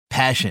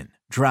Passion,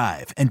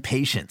 drive, and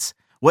patience.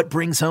 What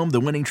brings home the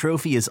winning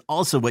trophy is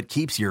also what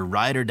keeps your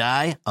ride or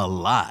die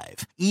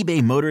alive.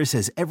 eBay Motors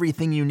has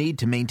everything you need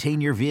to maintain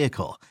your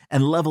vehicle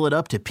and level it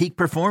up to peak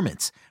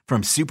performance,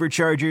 from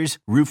superchargers,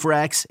 roof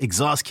racks,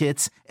 exhaust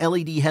kits,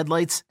 LED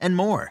headlights, and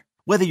more.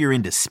 Whether you're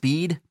into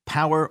speed,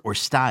 power, or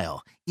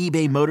style,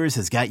 eBay Motors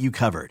has got you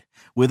covered.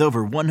 With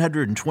over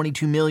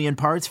 122 million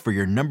parts for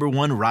your number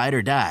one ride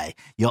or die,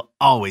 you'll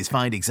always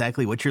find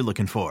exactly what you're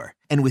looking for.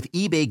 And with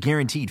eBay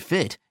Guaranteed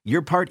Fit,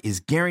 your part is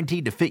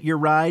guaranteed to fit your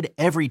ride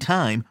every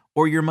time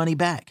or your money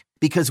back.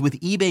 Because with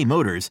eBay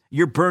Motors,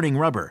 you're burning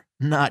rubber,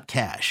 not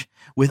cash.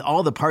 With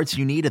all the parts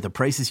you need at the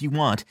prices you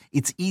want,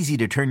 it's easy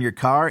to turn your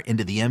car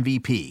into the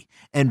MVP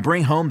and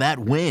bring home that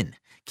win.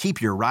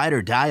 Keep your ride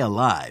or die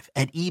alive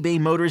at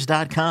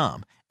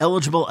ebaymotors.com.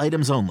 Eligible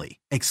items only.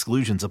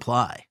 Exclusions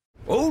apply.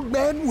 Old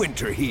Man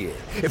Winter here.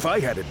 If I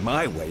had it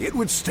my way, it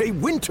would stay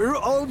winter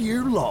all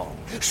year long.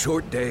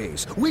 Short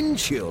days, wind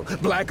chill,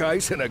 black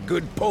ice, and a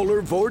good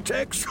polar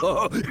vortex.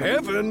 Oh,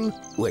 heaven.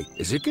 Wait,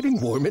 is it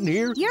getting warm in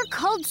here? Your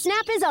cold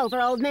snap is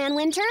over, Old Man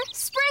Winter.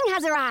 Spring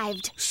has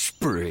arrived.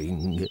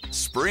 Spring.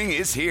 Spring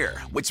is here,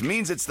 which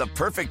means it's the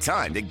perfect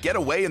time to get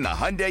away in the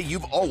Hyundai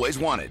you've always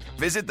wanted.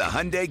 Visit the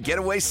Hyundai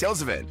Getaway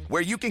Sales Event,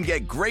 where you can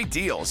get great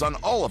deals on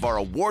all of our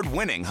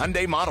award-winning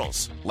Hyundai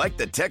models, like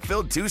the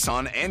tech-filled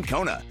Tucson and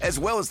Kona, as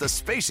well as the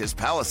spacious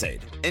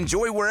Palisade.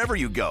 Enjoy wherever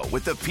you go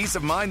with the peace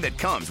of mind that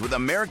comes with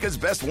America's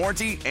best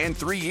warranty and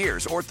 3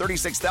 years or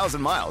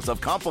 36,000 miles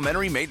of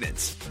complimentary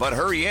maintenance. But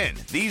hurry in,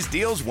 these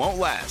deals won't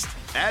last.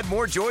 Add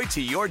more joy to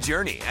your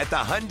journey at the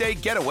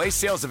Hyundai Getaway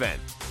Sales Event.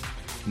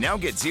 Now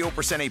get 0%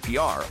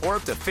 APR or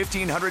up to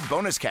 $1,500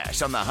 bonus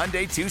cash on the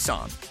Hyundai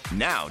Tucson.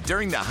 Now,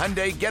 during the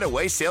Hyundai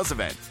Getaway Sales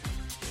Event.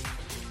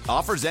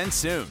 Offers end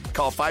soon.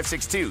 Call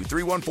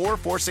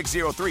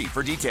 562-314-4603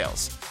 for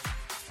details.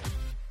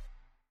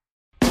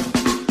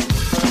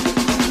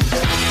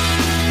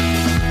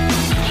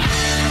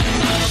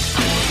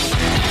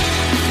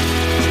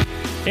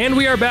 And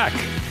we are back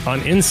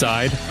on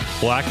Inside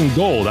Black and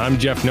Gold. I'm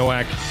Jeff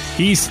Nowak.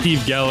 He's Steve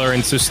Geller.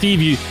 And so, Steve,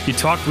 we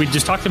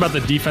just talked about the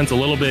defense a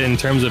little bit in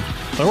terms of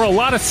there were a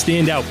lot of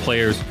standout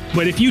players.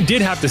 But if you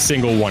did have to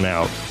single one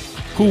out,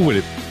 who would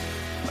it be?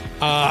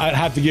 I'd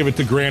have to give it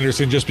to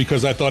Granderson just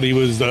because I thought he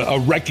was a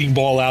wrecking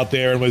ball out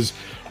there and was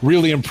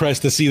really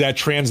impressed to see that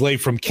translate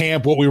from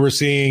camp, what we were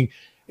seeing,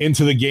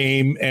 into the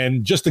game.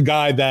 And just a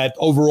guy that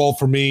overall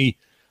for me,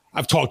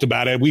 I've talked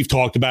about it, we've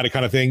talked about it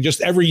kind of thing.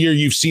 Just every year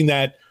you've seen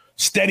that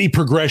steady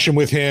progression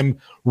with him.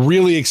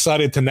 Really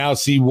excited to now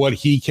see what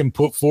he can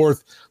put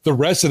forth the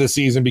rest of the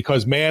season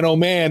because, man, oh,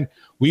 man,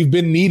 we've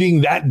been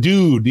needing that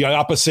dude, the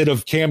opposite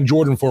of Cam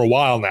Jordan, for a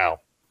while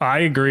now. I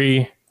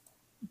agree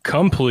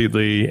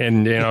completely.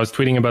 And I was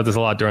tweeting about this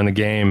a lot during the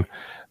game.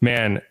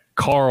 Man,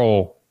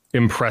 Carl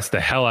impressed the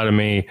hell out of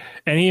me.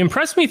 And he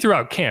impressed me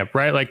throughout camp,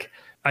 right? Like,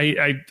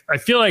 I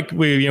feel like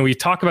we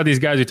talk about these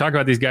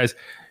guys.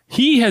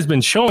 He has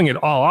been showing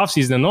it all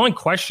offseason. And the only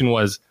question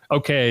was,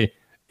 okay,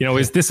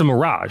 is this a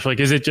mirage? Like,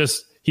 is it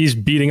just he's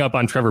beating up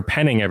on Trevor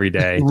Penning every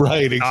day?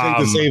 Right. It's hate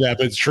to say that,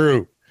 but it's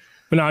true.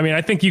 But no, I mean,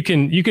 I think you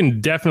can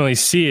definitely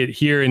see it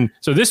here. And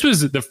so this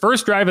was the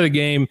first drive of the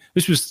game.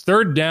 This was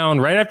third down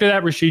right after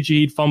that Rashid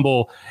Shaheed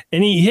fumble.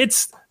 And he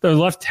hits the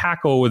left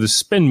tackle with a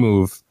spin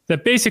move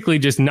that basically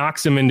just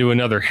knocks him into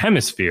another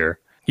hemisphere.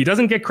 He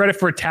doesn't get credit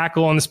for a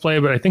tackle on this play,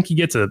 but I think he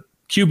gets a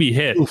QB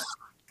hit. Oof.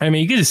 I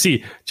mean, you get to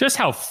see just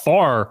how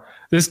far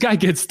this guy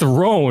gets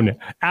thrown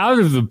out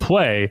of the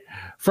play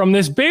from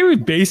this very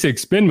basic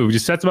spin move.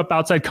 Just sets him up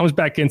outside, comes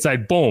back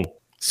inside, boom.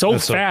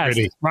 That's fast.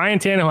 So Ryan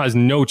Tannehill has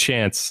no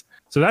chance.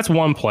 So that's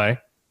one play.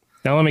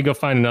 Now let me go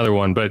find another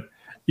one. But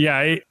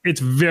yeah,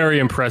 it's very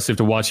impressive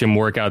to watch him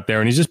work out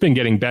there. And he's just been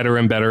getting better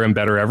and better and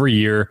better every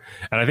year.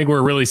 And I think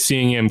we're really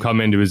seeing him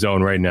come into his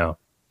own right now.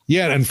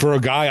 Yeah, and for a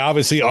guy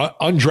obviously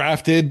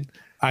undrafted,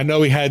 I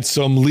know he had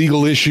some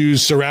legal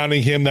issues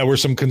surrounding him that were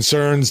some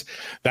concerns.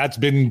 That's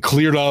been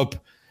cleared up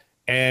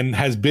and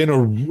has been a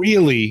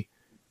really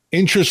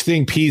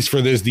interesting piece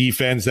for this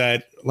defense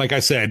that, like I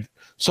said,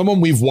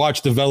 someone we've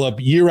watched develop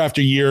year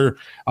after year,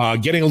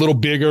 getting a little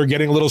bigger,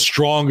 getting a little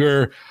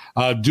stronger,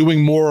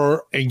 doing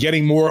more and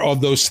getting more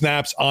of those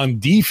snaps on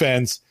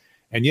defense.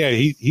 And yeah,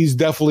 he's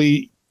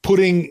definitely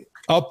putting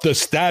up the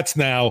stats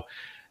now.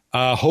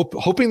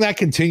 Hoping that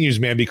continues,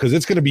 man, because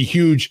it's going to be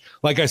huge.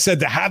 Like I said,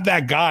 to have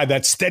that guy,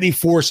 that steady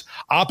force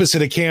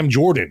opposite of Cam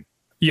Jordan.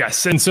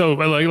 Yes. And so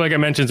like I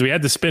mentioned, so we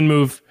had the spin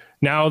move.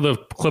 Now the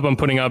clip I'm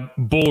putting up,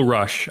 bull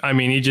rush. I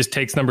mean, he just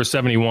takes number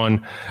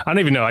 71. I don't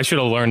even know. I should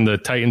have learned the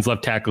Titans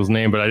left tackle's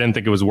name, but I didn't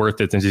think it was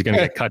worth it since he's going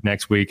to get cut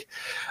next week.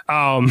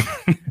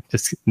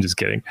 Just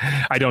kidding.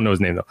 I don't know his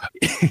name though.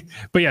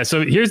 But yeah,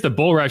 so here's the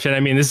bull rush. And I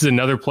mean, this is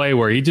another play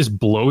where he just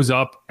blows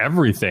up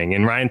everything.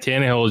 And Ryan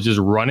Tannehill is just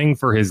running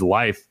for his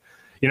life.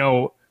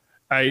 I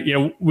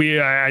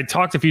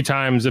talked a few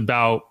times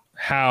about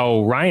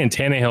how Ryan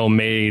Tannehill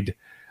made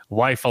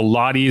life a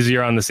lot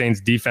easier on the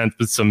Saints defense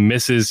with some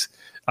misses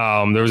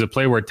There was a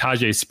play where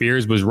Tajay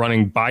Spears was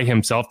running by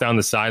himself down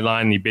the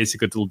sideline, and he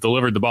basically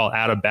delivered the ball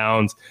out of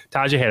bounds.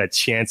 Tajay had a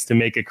chance to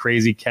make a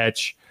crazy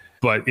catch,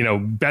 but,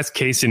 best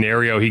case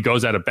scenario, he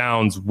goes out of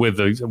bounds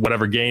with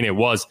whatever gain it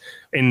was,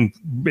 and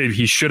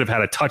he should have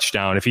had a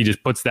touchdown if he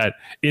just puts that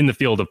in the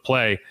field of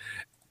play.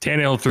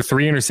 Tannehill threw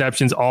 3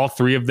 interceptions. All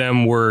 3 of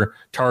them were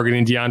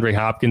targeting DeAndre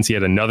Hopkins. He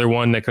had another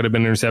one that could have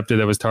been intercepted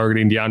that was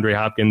targeting DeAndre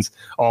Hopkins.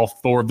 All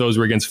 4 of those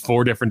were against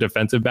 4 different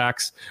defensive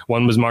backs.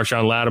 One was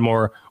Marshawn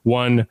Lattimore.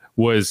 One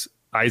was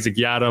Isaac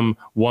Yiadom.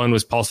 One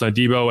was Paulson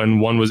Adebo.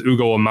 And one was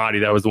Ugo Amadi.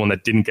 That was the one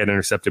that didn't get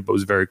intercepted, but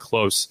was very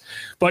close.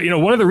 But,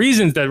 one of the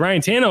reasons that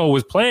Ryan Tannehill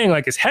was playing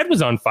like his head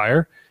was on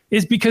fire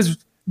is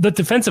because the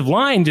defensive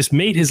line just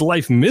made his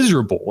life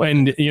miserable.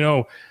 And,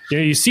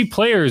 you see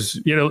players,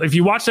 if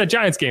you watch that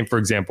Giants game, for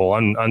example,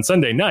 on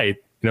Sunday night,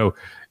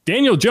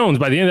 Daniel Jones,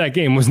 by the end of that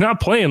game, was not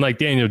playing like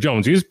Daniel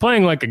Jones. He was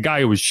playing like a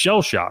guy who was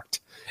shell-shocked.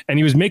 And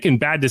he was making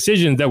bad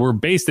decisions that were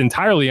based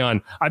entirely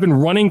on, I've been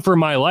running for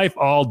my life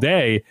all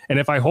day, and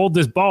if I hold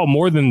this ball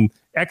more than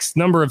X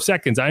number of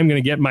seconds, I'm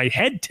going to get my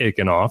head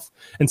taken off.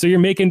 And so you're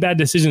making bad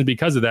decisions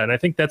because of that. And I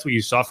think that's what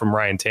you saw from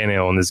Ryan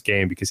Tannehill in this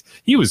game, because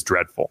he was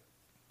dreadful.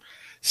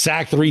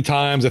 Sacked 3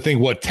 times, I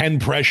think, 10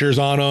 pressures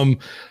on him.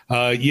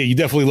 You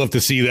definitely love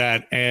to see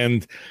that.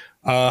 And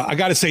I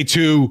got to say,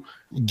 too,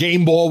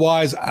 game ball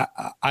wise,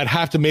 I'd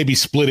have to maybe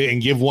split it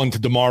and give one to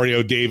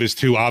Demario Davis,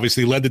 too.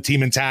 Obviously led the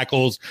team in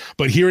tackles,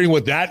 but hearing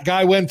what that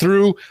guy went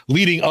through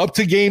leading up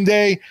to game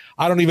day,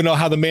 I don't even know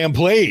how the man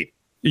played.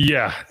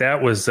 Yeah,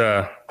 that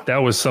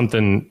was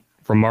something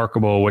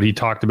remarkable, what he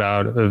talked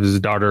about of his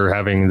daughter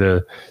having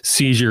the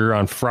seizure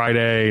on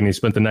Friday, and he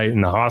spent the night in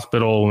the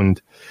hospital.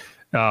 And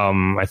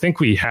I think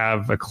we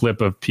have a clip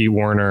of Pete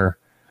Werner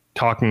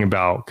talking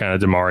about kind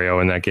of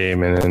Demario in that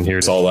game, and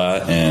here's all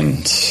that.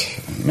 And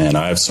man,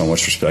 I have so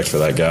much respect for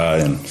that guy.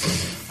 And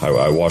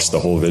I watched the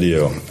whole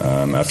video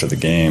after the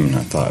game, and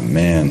I thought,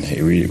 man,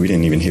 hey, we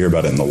didn't even hear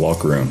about it in the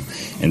locker room.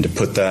 And to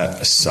put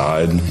that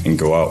aside and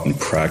go out and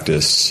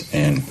practice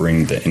and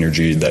bring the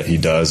energy that he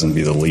does and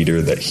be the leader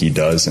that he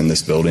does in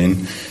this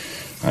building,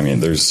 I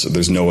mean,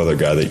 there's no other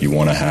guy that you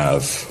want to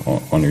have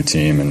on your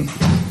team. And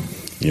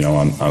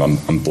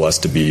I'm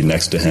blessed to be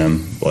next to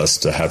him,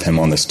 blessed to have him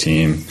on this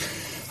team.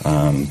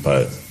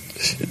 But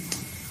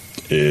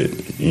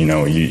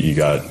you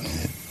got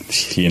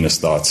he and his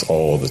thoughts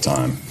all the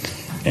time,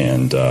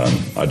 and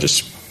I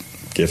just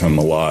give him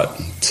a lot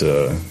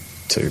to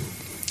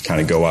kind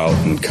of go out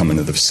and come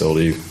into the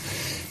facility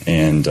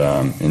and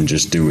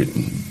just do what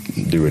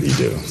he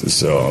do.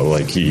 So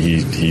like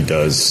he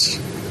does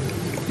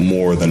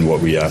more than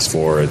what we asked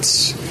for.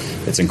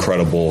 It's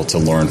incredible to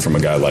learn from a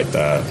guy like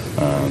that.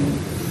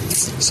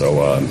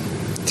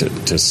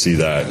 To see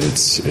that,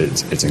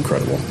 it's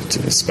incredible,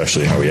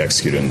 especially how he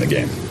executed in the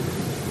game.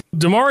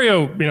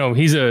 Demario,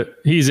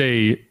 he's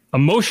a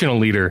emotional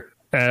leader,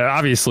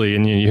 obviously,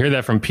 and you hear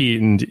that from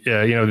Pete. And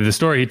the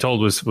story he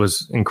told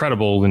was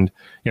incredible. And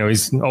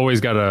he's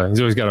always got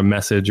a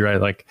message,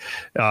 right? Like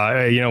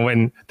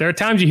when there are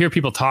times you hear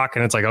people talk,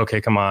 and it's like, okay,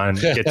 come on,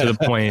 get to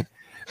the point.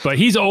 But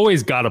he's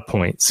always got a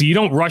point. So you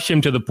don't rush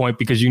him to the point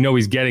because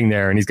he's getting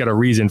there, and he's got a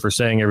reason for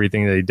saying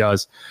everything that he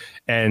does.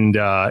 And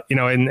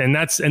and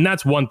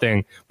that's one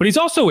thing. But he's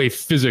also a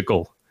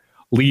physical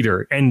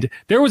leader. And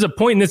there was a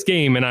point in this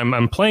game, and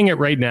I'm playing it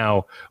right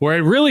now, where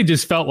it really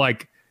just felt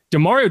like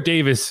Demario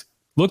Davis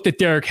looked at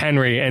Derrick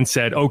Henry and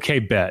said, "Okay,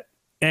 bet."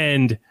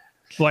 And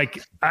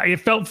like I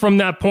felt from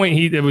that point,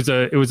 it was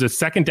a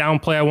second down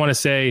play, I want to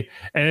say,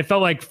 and it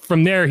felt like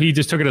from there he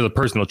just took it as a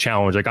personal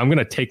challenge. Like, I'm going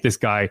to take this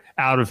guy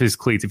out of his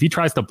cleats. If he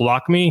tries to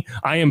block me,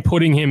 I am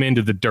putting him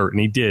into the dirt,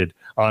 and he did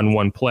on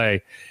one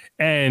play.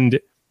 And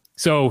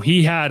so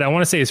he had, I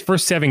want to say, his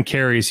first 7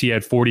 carries, he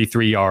had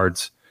 43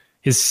 yards.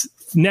 His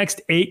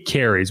next 8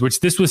 carries, which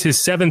this was his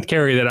 7th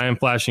carry that I am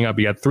flashing up,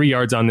 he got 3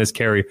 yards on this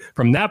carry.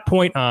 From that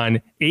point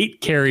on,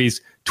 8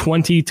 carries,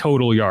 20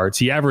 total yards.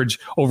 He averaged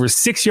over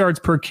 6 yards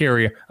per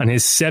carry on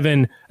his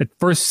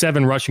first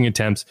 7 rushing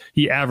attempts.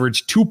 He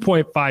averaged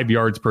 2.5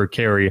 yards per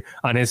carry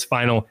on his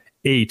final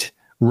 8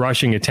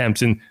 rushing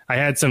attempts. And I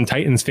had some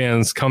Titans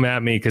fans come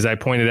at me because I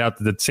pointed out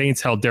that the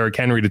Saints held Derrick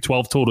Henry to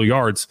 12 total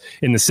yards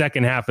in the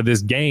second half of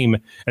this game.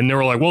 And they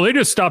were like, well, they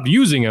just stopped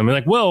using him. And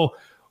like, well,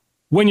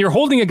 when you're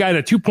holding a guy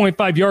to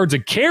 2.5 yards a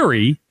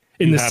carry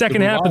in the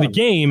second half of the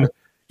game,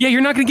 yeah,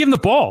 you're not going to give him the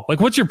ball. Like,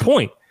 what's your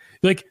point?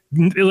 Like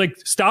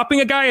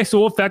stopping a guy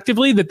so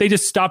effectively that they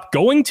just stop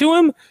going to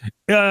him.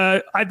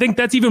 I think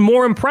that's even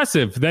more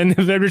impressive than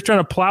if they're just trying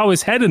to plow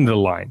his head into the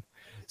line.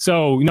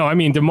 So,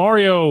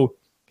 Demario,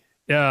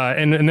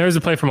 and there's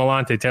a play from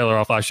Alontae Taylor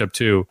I'll flash up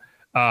too.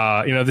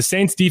 The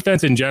Saints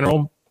defense in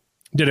general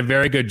did a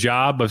very good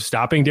job of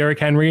stopping Derrick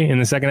Henry in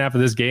the second half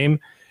of this game.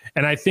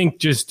 And I think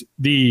just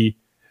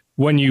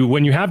when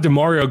you have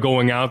Demario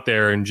going out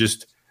there and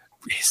just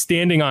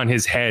standing on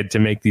his head to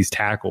make these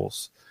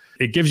tackles,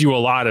 it gives you a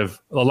lot of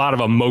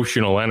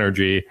emotional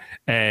energy,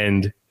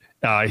 and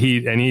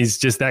he's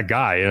just that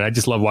guy. And I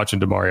just love watching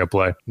Demario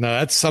play. No,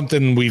 that's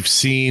something we've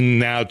seen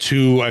now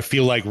too. I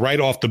feel like right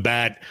off the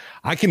bat,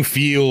 I can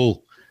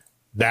feel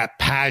that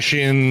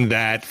passion,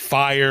 that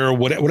fire,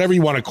 whatever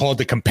you want to call it,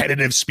 the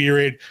competitive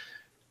spirit.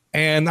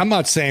 And I'm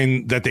not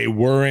saying that they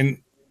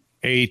weren't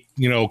a,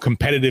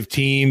 competitive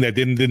team that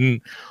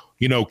didn't,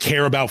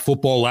 care about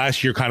football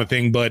last year kind of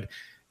thing, but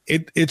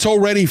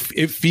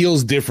it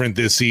feels different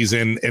this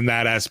season in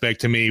that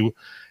aspect to me.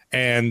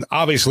 And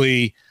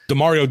obviously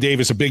Demario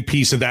Davis, a big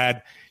piece of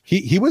that.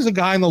 He was a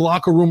guy in the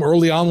locker room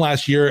early on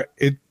last year.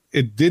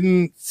 It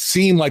didn't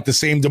seem like the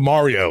same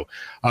Demario.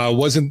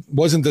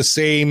 Wasn't the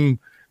same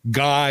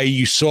guy.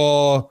 You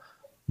saw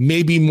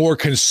maybe more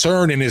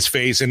concern in his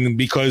face, and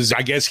because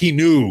I guess he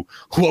knew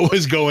what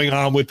was going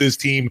on with this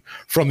team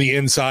from the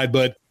inside.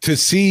 But to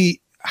see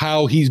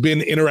how he's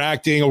been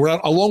interacting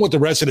along with the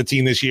rest of the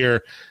team this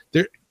year,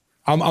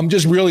 I'm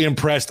just really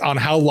impressed on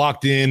how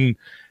locked in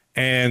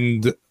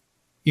and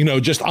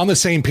just on the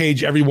same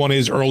page everyone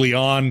is early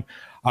on.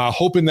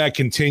 Hoping that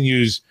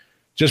continues,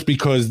 just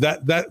because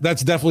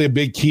that's definitely a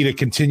big key to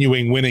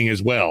continuing winning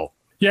as well.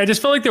 Yeah, I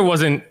just felt like there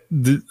wasn't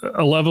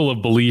a level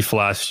of belief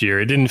last year.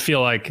 It didn't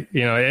feel like,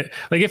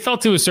 it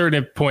felt to a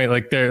certain point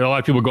like there are a lot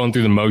of people going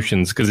through the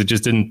motions because it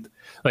just didn't,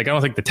 I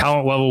don't think the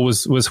talent level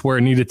was where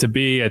it needed to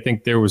be. I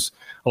think there was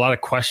a lot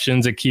of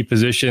questions at key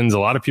positions. A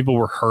lot of people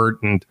were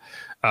hurt, and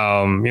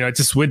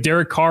just with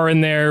Derek Carr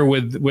in there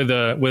with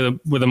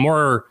a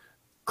more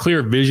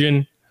clear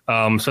vision,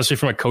 especially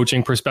from a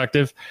coaching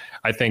perspective,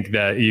 I think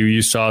that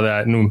you saw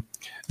that. And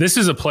this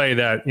is a play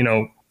that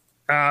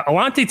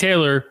Alontae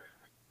Taylor.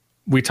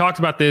 We talked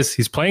about this.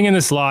 He's playing in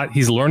the slot.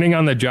 He's learning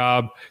on the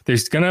job.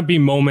 There's going to be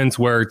moments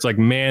where it's like,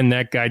 man,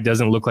 that guy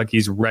doesn't look like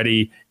he's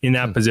ready in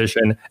that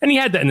position. And he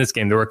had that in this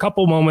game. There were a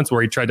couple moments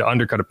where he tried to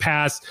undercut a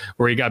pass,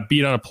 where he got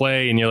beat on a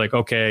play, and you're like,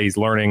 okay, he's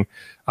learning.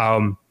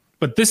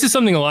 But this is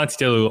something Alontae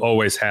Taylor will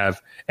always have,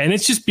 and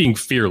it's just being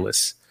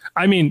fearless.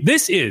 I mean,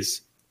 this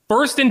is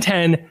 1st and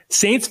 10,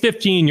 Saints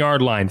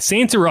 15-yard line.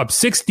 Saints are up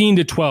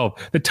 16-12.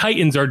 The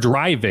Titans are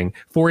driving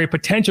for a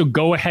potential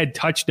go-ahead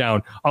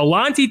touchdown.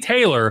 Alontae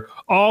Taylor,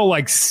 all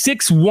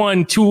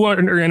 6'1",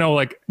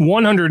 200,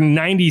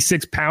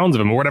 196 pounds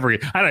of him or whatever. I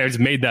don't know. I just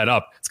made that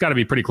up. It's got to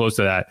be pretty close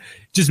to that.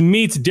 Just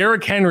meets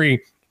Derrick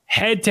Henry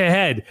head to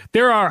head.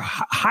 There are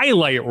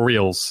highlight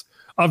reels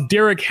of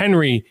Derrick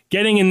Henry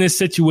getting in this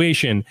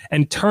situation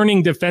and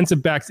turning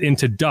defensive backs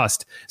into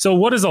dust. So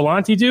what does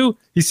Alontae do?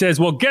 He says,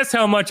 well, guess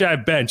how much I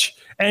bench?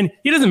 And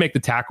he doesn't make the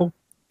tackle,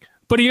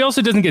 but he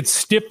also doesn't get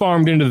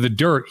stiff-armed into the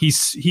dirt.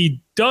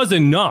 He does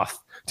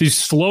enough to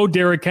slow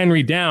Derrick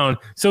Henry down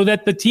so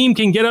that the team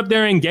can get up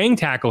there and gang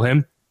tackle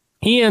him.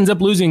 He ends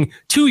up losing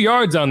 2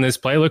 yards on this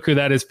play. Look who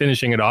that is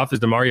finishing it off, is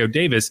Demario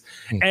Davis.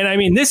 And I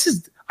mean,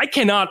 I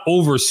cannot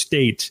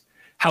overstate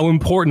how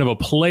important of a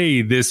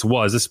play this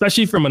was,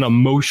 especially from an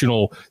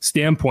emotional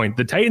standpoint.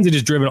 The Titans are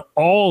just driven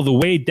all the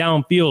way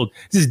downfield.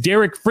 This is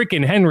Derrick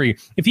freaking Henry.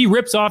 If he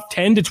rips off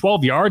 10 to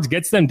 12 yards,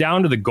 gets them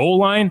down to the goal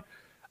line,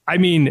 I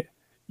mean,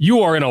 you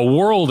are in a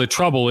world of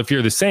trouble if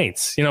you're the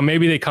Saints.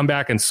 Maybe they come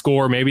back and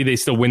score. Maybe they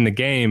still win the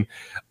game.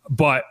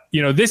 But,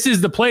 this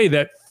is the play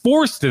that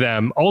forced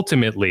them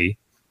ultimately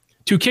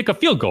to kick a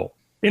field goal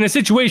in a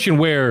situation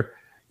where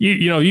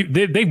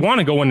they want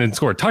to go in and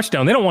score a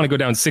touchdown. They don't want to go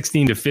down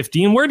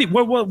 16-15.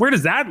 Where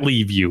does that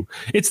leave you?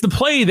 It's the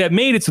play that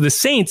made it so the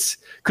Saints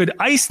could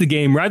ice the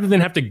game rather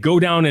than have to go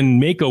down and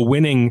make a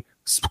winning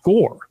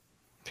score.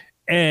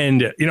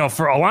 And,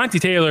 for Alontae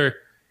Taylor,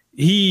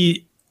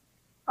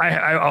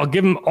 I'll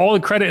give him all the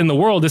credit in the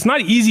world. It's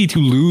not easy to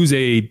lose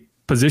a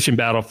position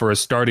battle for a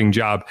starting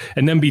job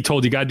and then be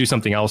told you got to do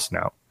something else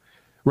now.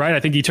 Right?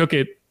 I think he took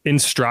it in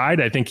stride.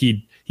 I think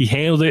he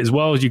handled it as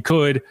well as you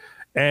could.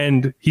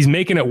 And he's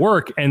making it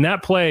work. And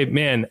that play,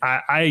 man,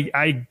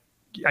 I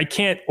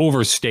can't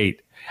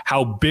overstate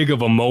how big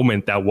of a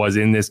moment that was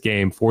in this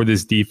game for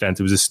this defense.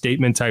 It was a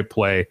statement type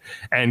play,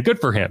 and good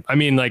for him. I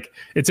mean,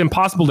 it's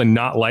impossible to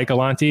not like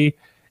Alontae.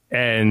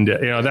 And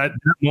that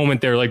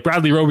moment there,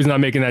 Bradley Roby's not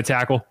making that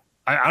tackle.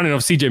 I don't know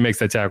if CJ makes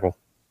that tackle.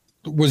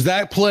 Was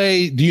that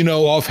play? Do you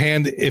know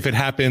offhand if it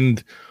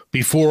happened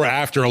before or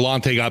after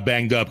Alontae got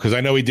banged up? Because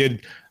I know he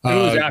did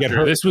get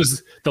hurt. This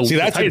was the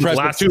Titans'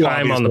 last time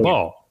obviously on the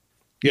ball.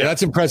 Yeah,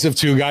 that's impressive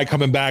too. Guy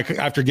coming back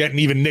after getting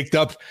even nicked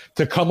up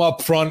to come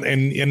up front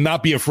and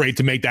not be afraid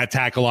to make that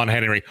tackle on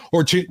Henry,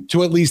 or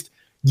to at least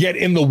get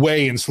in the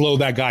way and slow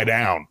that guy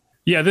down.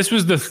 Yeah, this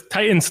was the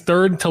Titans'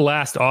 third to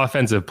last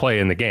offensive play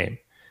in the game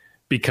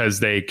because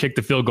they kicked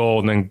the field goal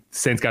and then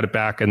Saints got it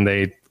back and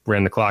they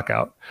ran the clock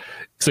out.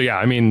 So yeah,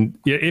 I mean,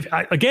 if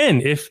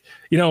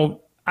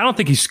I don't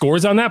think he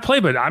scores on that play,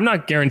 but I'm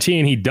not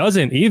guaranteeing he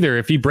doesn't either.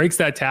 If he breaks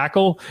that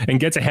tackle and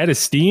gets ahead of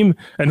steam,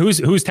 and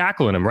who's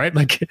tackling him, right?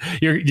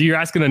 You're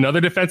asking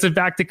another defensive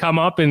back to come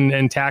up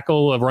and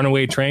tackle a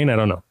runaway train. I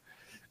don't know.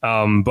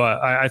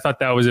 But I thought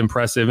that was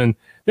impressive. And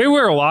there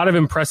were a lot of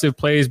impressive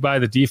plays by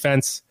the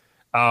defense.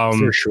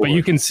 For sure. But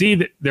you can see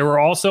that there were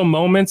also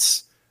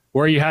moments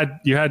where you had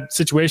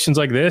situations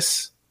like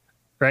this,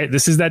 right?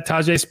 This is that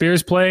Tajay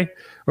Spears play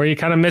where you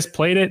kind of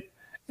misplayed it.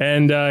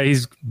 And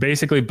he's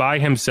basically by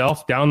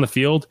himself down the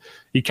field.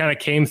 He kind of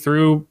came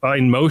through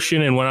in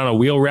motion and went on a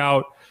wheel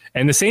route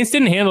And the Saints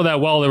didn't handle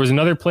that well. There was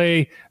another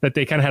play that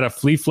they kind of had a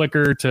flea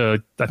flicker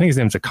to, I think his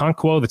name's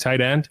Okonkwo, the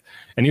tight end,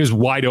 and he was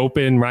wide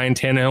open. Ryan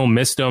Tannehill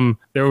missed him.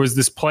 There was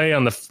this play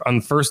on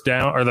first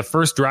down, or the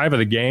first drive of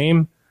the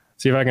game.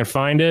 See if I can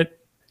find it.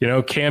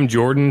 Cam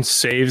Jordan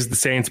saves the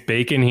Saints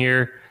bacon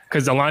here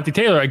because Alontae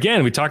Taylor,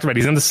 again, we talked about,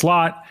 he's in the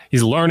slot.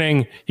 He's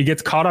learning. He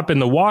gets caught up in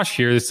the wash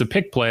here. This is a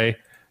pick play.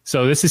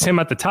 So this is him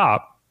at the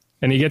top,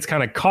 and he gets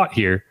kind of caught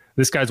here.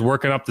 This guy's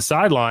working up the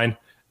sideline.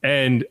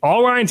 And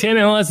all Ryan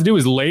Tannehill has to do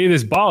is lay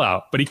this ball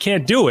out, but he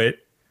can't do it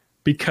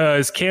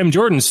because Cam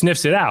Jordan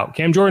sniffs it out.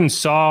 Cam Jordan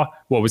saw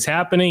what was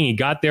happening. He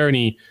got there and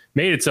he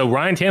made it. So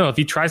Ryan Tannehill, if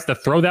he tries to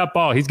throw that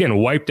ball, he's getting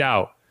wiped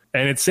out.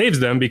 And it saves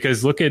them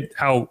because look at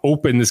how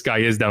open this guy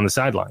is down the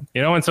sideline.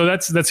 And so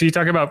that's you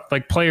talk about,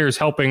 like, players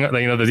helping,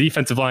 the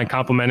defensive line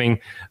complementing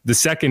the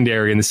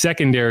secondary, and the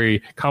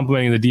secondary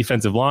complementing the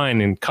defensive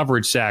line and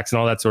coverage sacks and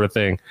all that sort of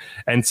thing.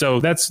 And so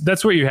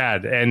that's what you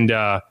had. And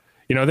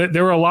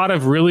there were a lot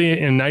of really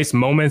nice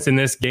moments in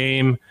this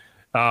game.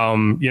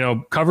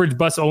 Coverage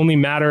busts only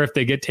matter if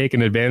they get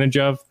taken advantage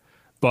of.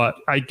 But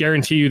I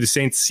guarantee you the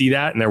Saints see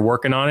that, and they're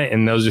working on it.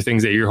 And those are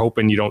things that you're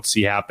hoping you don't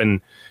see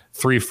happen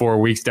 3-4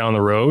 weeks down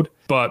the road.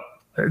 But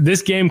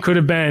this game could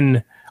have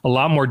been a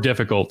lot more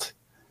difficult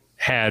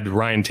had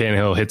Ryan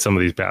Tannehill hit some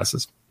of these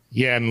passes.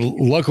 Yeah, and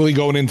luckily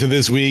going into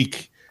this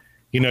week,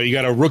 you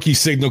got a rookie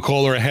signal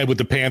caller ahead with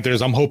the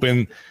Panthers. I'm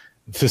hoping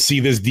to see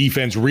this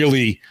defense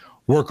really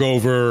work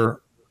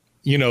over,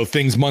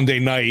 things Monday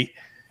night,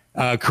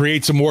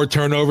 create some more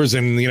turnovers,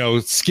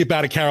 and, skip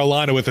out of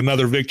Carolina with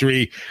another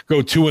victory, go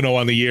 2-0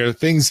 on the year.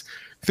 Things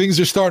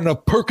are starting to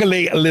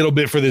percolate a little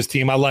bit for this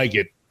team. I like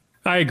it.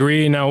 I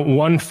agree. Now,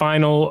 one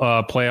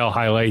final play I'll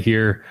highlight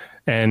here,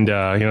 and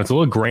it's a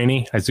little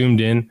grainy. I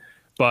zoomed in,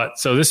 but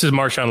so this is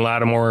Marshawn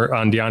Lattimore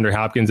on DeAndre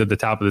Hopkins at the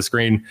top of the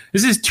screen.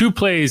 This is 2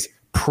 plays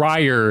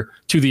prior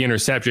to the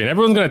interception.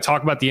 Everyone's going to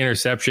talk about the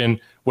interception,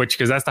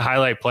 because that's the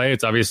highlight play.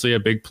 It's obviously a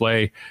big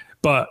play,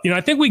 but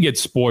I think we get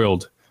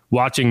spoiled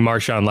watching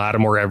Marshawn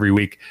Lattimore every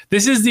week.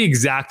 This is the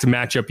exact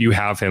matchup you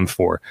have him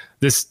for.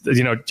 This,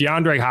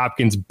 DeAndre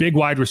Hopkins, big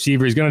wide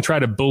receiver, he's going to try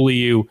to bully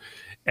you.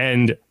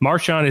 And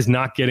Marshawn is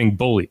not getting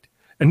bullied.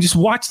 And just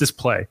watch this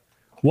play.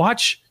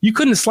 You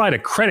couldn't slide a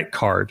credit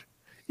card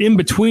in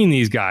between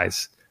these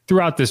guys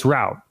throughout this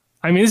route.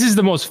 I mean, this is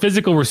the most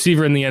physical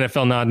receiver in the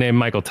NFL, not named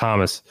Michael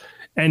Thomas.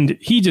 And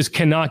he just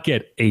cannot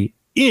get an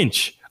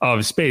inch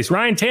of space.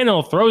 Ryan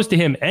Tannehill throws to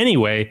him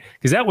anyway,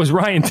 because that was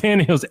Ryan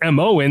Tannehill's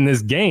MO in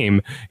this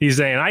game. He's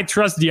saying, I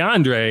trust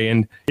DeAndre,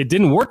 and it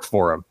didn't work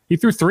for him. He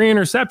threw 3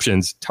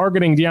 interceptions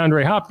targeting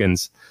DeAndre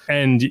Hopkins.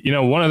 And,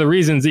 one of the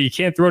reasons that you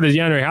can't throw to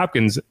DeAndre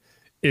Hopkins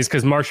is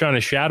because Marshawn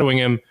is shadowing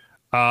him.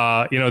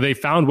 They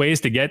found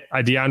ways to get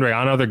DeAndre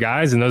on other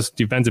guys, and those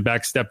defensive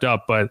backs stepped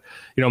up. But,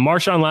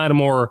 Marshawn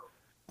Lattimore,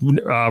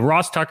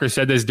 Ross Tucker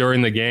said this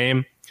during the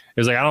game. It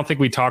was like, I don't think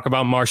we talk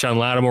about Marshawn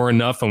Lattimore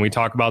enough when we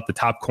talk about the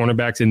top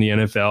cornerbacks in the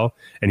NFL.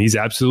 And he's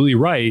absolutely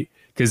right,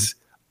 because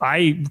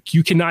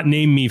you cannot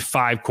name me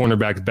 5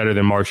 cornerbacks better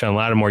than Marshawn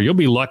Lattimore. You'll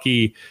be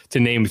lucky to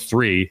name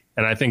 3.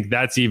 And I think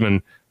that's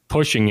even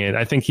pushing it.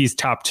 I think he's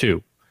top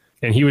 2.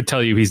 And he would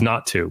tell you he's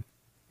not 2.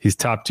 He's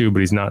top 2,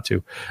 but he's not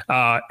 2.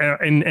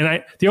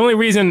 The only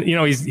reason,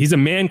 he's a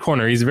man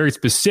corner. He's a very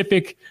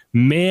specific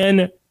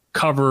man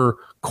cover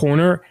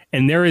corner,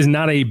 and there is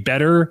not a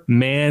better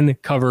man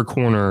cover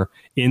corner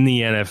in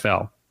the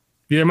NFL.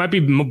 There might be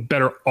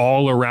better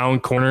all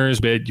around corners,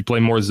 but you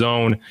play more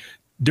zone.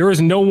 There is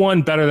no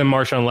one better than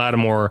Marshawn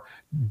Lattimore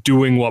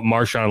doing what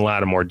Marshawn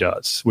Lattimore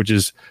does, which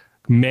is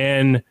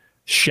man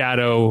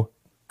shadow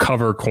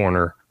cover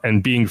corner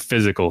and being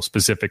physical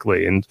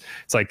specifically. And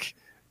it's like,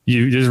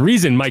 there's a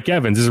reason Mike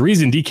Evans, there's a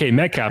reason DK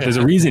Metcalf, there's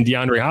a reason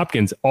DeAndre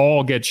Hopkins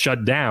all get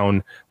shut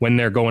down when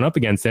they're going up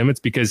against him.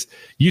 It's because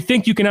you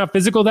think you can out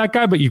physical that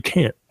guy, but you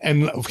can't.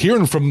 And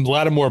hearing from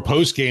Lattimore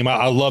post game,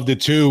 I loved it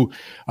too.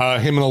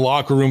 Him in the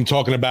locker room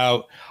talking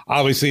about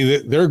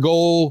obviously their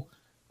goal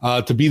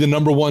to be the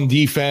number 1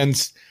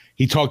 defense.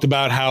 He talked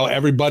about how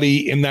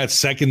everybody in that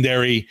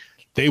secondary,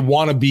 they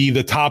want to be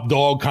the top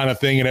dog kind of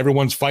thing, and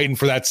everyone's fighting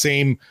for that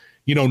same,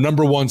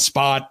 number 1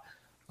 spot.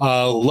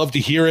 Love to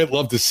hear it,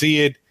 love to see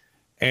it.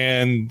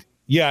 And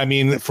yeah, I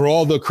mean, for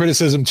all the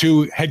criticism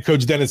too, head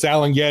coach Dennis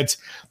Allen gets,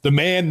 the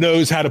man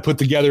knows how to put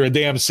together a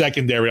damn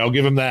secondary. I'll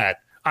give him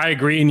that. I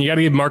agree. And you got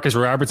to give Marcus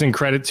Robertson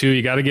credit too.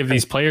 You got to give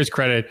these players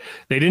credit.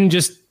 They didn't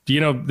just,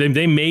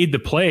 they made the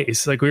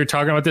plays. Like we were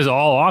talking about this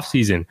all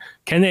offseason.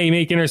 Can they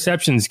make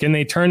interceptions? Can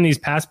they turn these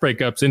pass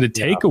breakups into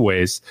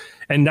takeaways?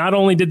 And not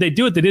only did they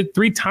do it, they did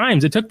 3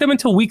 times. It took them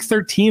until week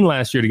 13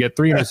 last year to get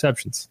 3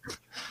 interceptions.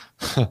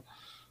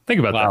 Think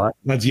about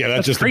that.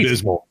 That's just crazy.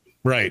 Abysmal.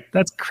 Right.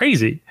 That's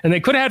crazy. And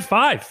they could have had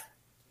 5,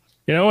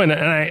 and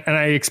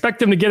I expect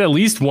them to get at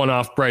least 1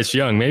 off Bryce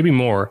Young, maybe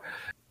more.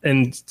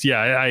 And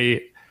yeah,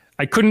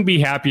 I couldn't be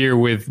happier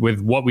with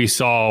what we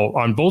saw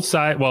on both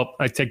sides. Well,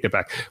 I take that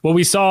back. What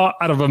we saw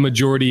out of a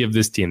majority of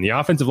this team, the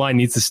offensive line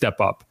needs to step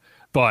up,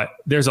 but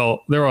there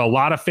are a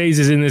lot of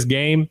phases in this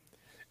game.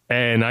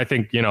 And I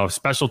think,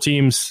 special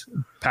teams,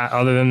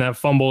 other than that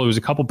fumble, it was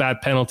a couple bad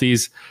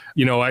penalties.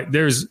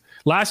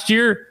 Last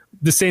year,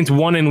 the Saints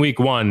won in week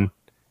 1,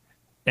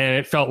 and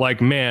it felt like,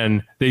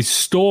 man, they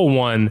stole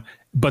one,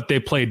 but they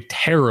played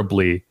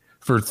terribly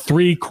for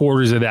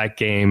 3/4 of that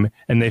game,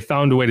 and they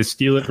found a way to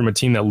steal it from a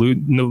team that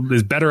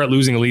is better at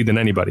losing a lead than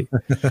anybody.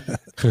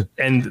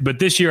 But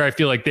this year, I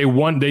feel like they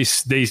won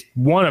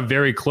a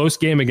very close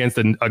game against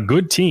a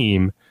good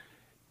team,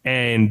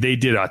 and they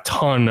did a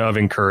ton of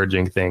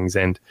encouraging things.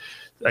 And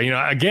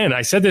again,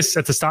 I said this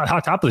at the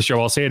top of the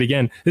show. I'll say it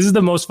again. This is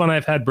the most fun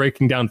I've had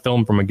breaking down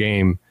film from a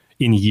game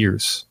in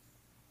years.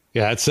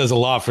 Yeah, it says a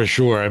lot for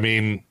sure. I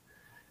mean,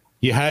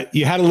 you had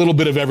a little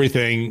bit of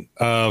everything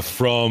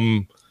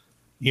from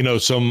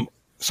some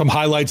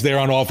highlights there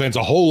on offense,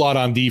 a whole lot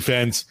on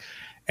defense,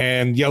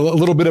 and a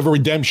little bit of a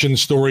redemption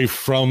story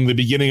from the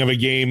beginning of a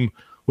game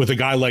with a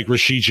guy like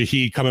Rashid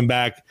Shaheed coming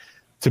back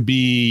to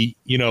be,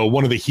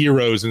 one of the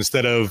heroes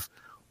instead of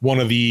one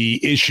of the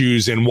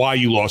issues and why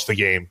you lost the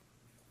game.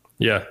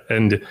 Yeah,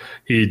 and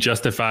he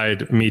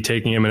justified me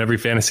taking him in every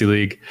fantasy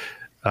league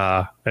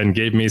and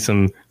gave me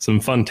some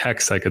fun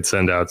texts I could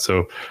send out.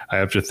 So I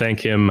have to thank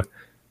him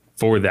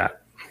for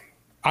that.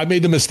 I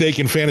made the mistake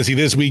in fantasy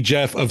this week,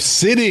 Jeff, of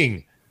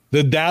sitting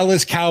the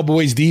Dallas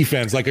Cowboys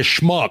defense like a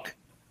schmuck.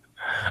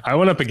 I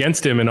went up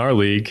against him in our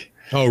league.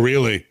 Oh,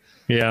 really?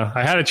 Yeah,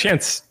 I had a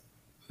chance.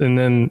 And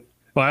then,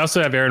 I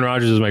also have Aaron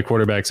Rodgers as my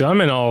quarterback. So I'm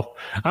in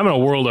a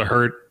world of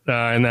hurt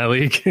in that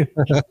league.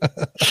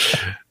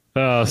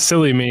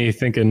 Silly me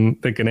thinking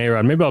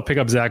A-Rod. Maybe I'll pick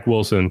up Zach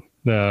Wilson.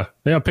 Maybe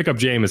I'll pick up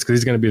Jameis because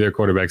he's going to be their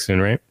quarterback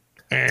soon, right?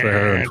 That's what I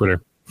heard on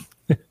Twitter.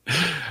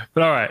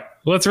 But all right,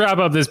 let's wrap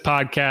up this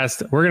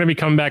podcast. We're going to be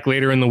coming back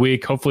later in the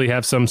week. Hopefully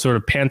have some sort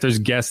of Panthers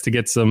guest to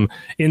get some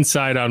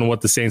insight on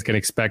what the Saints can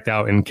expect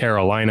out in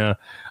Carolina.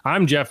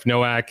 I'm Jeff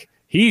Nowak.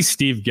 He's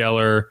Steve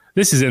Geller.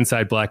 This is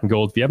Inside Black and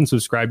Gold. If you haven't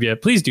subscribed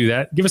yet, please do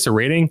that. Give us a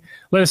rating.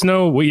 Let us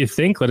know what you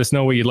think. Let us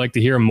know what you'd like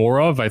to hear more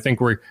of. I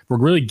think we're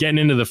really getting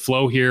into the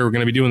flow here. We're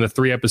going to be doing the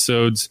 3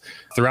 episodes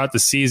throughout the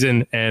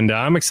season, and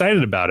I'm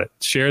excited about it.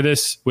 Share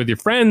this with your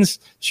friends.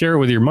 Share it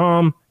with your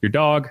mom, your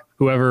dog,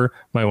 whoever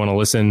might want to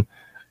listen.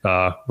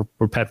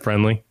 We're pet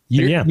friendly.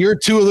 Year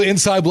 2 of the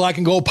Inside Black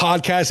and Gold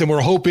podcast, and we're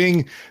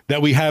hoping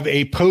that we have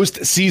a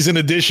post-season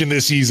edition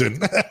this season.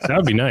 That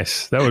would be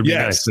nice. That would be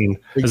nice. And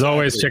as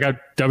always, check out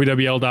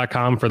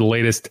WWL.com for the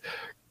latest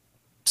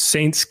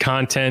Saints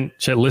content.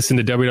 Listen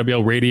to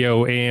WWL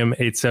Radio, AM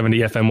 870,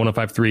 FM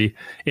 105.3,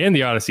 and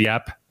the Odyssey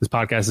app. This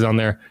podcast is on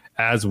there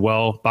as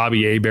well.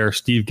 Bobby Hebert,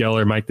 Steve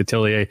Geller, Mike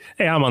Detillier.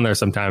 Hey, I'm on there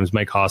sometimes.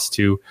 Mike Haas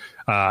too.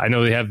 I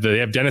know they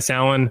have Dennis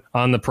Allen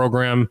on the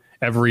program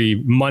every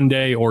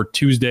Monday or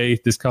Tuesday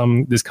this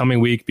coming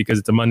week because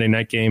it's a Monday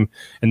night game.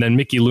 And then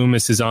Mickey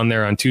Loomis is on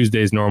there on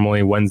Tuesdays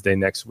normally, Wednesday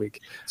next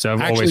week. So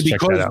I've always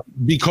checked that out.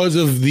 Because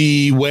of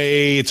the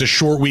way it's a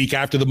short week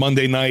after the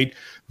Monday night,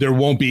 there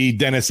won't be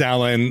Dennis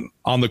Allen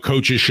on the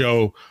coach's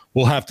show.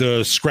 We'll have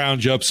to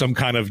scrounge up some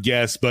kind of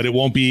guest, but it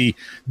won't be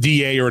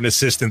DA or an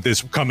assistant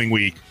this coming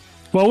week.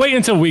 Well, wait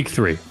until week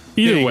 3.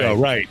 Either way, go,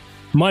 right?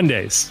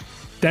 Mondays,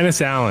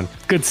 Dennis Allen,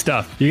 good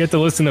stuff. You get to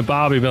listen to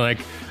Bobby be like,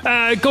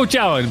 Coach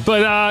Allen,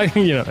 but why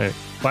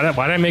did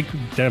I make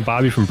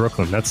Bobby from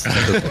Brooklyn? That's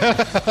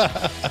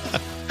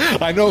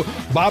I know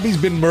Bobby's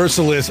been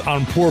merciless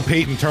on poor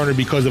Peyton Turner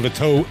because of a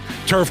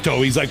turf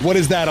toe. He's like, what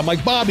is that? I'm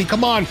like, Bobby,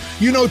 come on.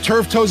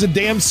 Turf toe's a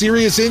damn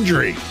serious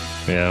injury.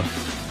 Yeah.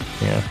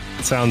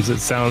 It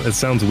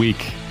sounds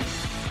weak.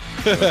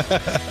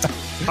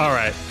 All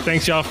right.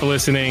 Thanks y'all for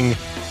listening.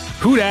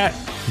 Who dat?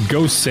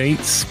 Go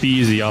Saints. Be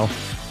easy, y'all.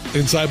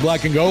 Inside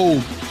Black and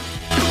Gold.